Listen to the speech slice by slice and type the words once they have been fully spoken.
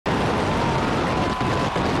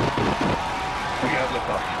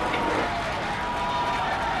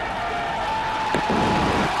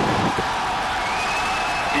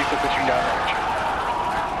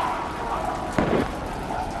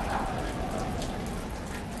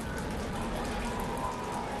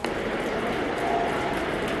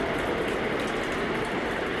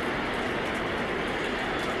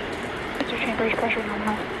Base pressure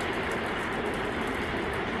nominal.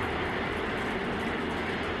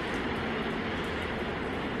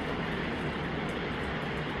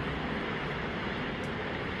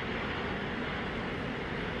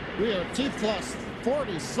 We are T plus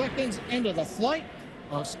 40 seconds into the flight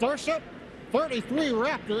of Starship. 33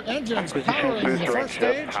 Raptor engines powering the first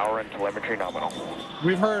stage. Power and telemetry nominal.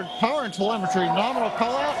 We've heard power and telemetry nominal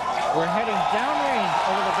call out. We're heading downrange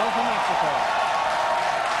over the Gulf of Mexico.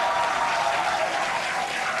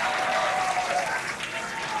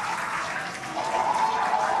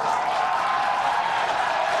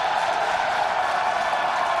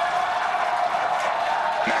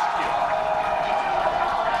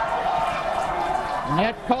 And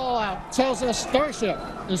that call out tells us Starship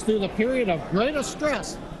is through the period of greatest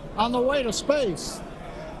stress on the way to space.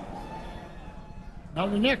 Now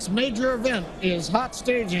the next major event is hot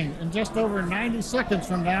staging in just over 90 seconds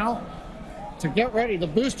from now. To get ready, the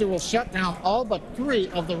booster will shut down all but 3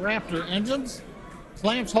 of the Raptor engines.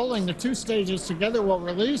 Clamps holding the 2 stages together will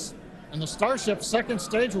release, and the Starship's second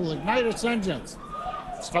stage will ignite its engines.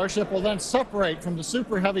 Starship will then separate from the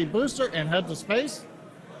Super Heavy booster and head to space.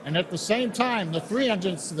 And at the same time, the 3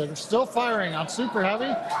 engines that are still firing on Super Heavy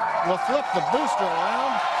will flip the booster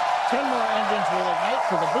around. 10 more engines will ignite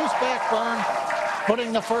for the boost back burn,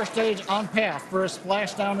 putting the first stage on path for a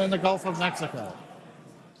splashdown in the Gulf of Mexico.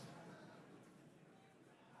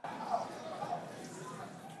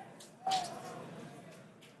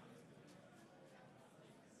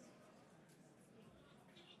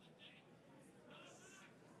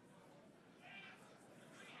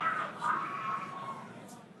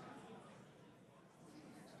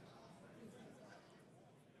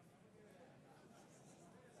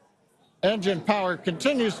 Engine power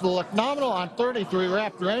continues to look nominal on 33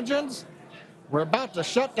 Raptor engines. We're about to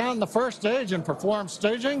shut down the first stage and perform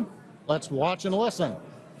staging. Let's watch and listen.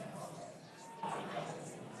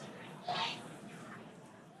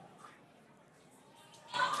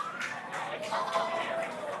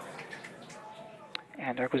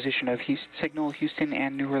 And acquisition of signal Houston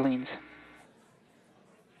and New Orleans.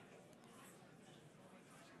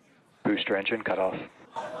 Booster engine cut off.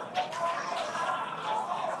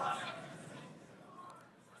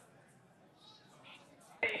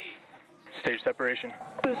 Stage separation.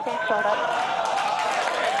 Boost back startup.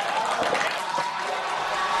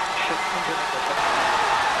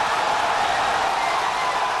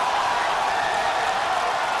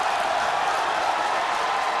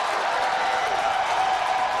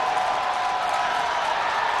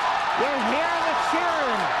 You're hearing the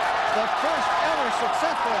cheering. The first ever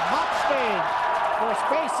successful hot stage for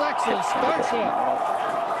SpaceX's Starship.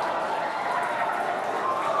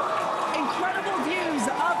 Incredible views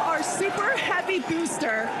of our Super Heavy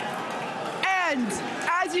booster. And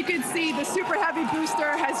as you can see, the Super Heavy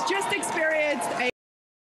booster has just experienced a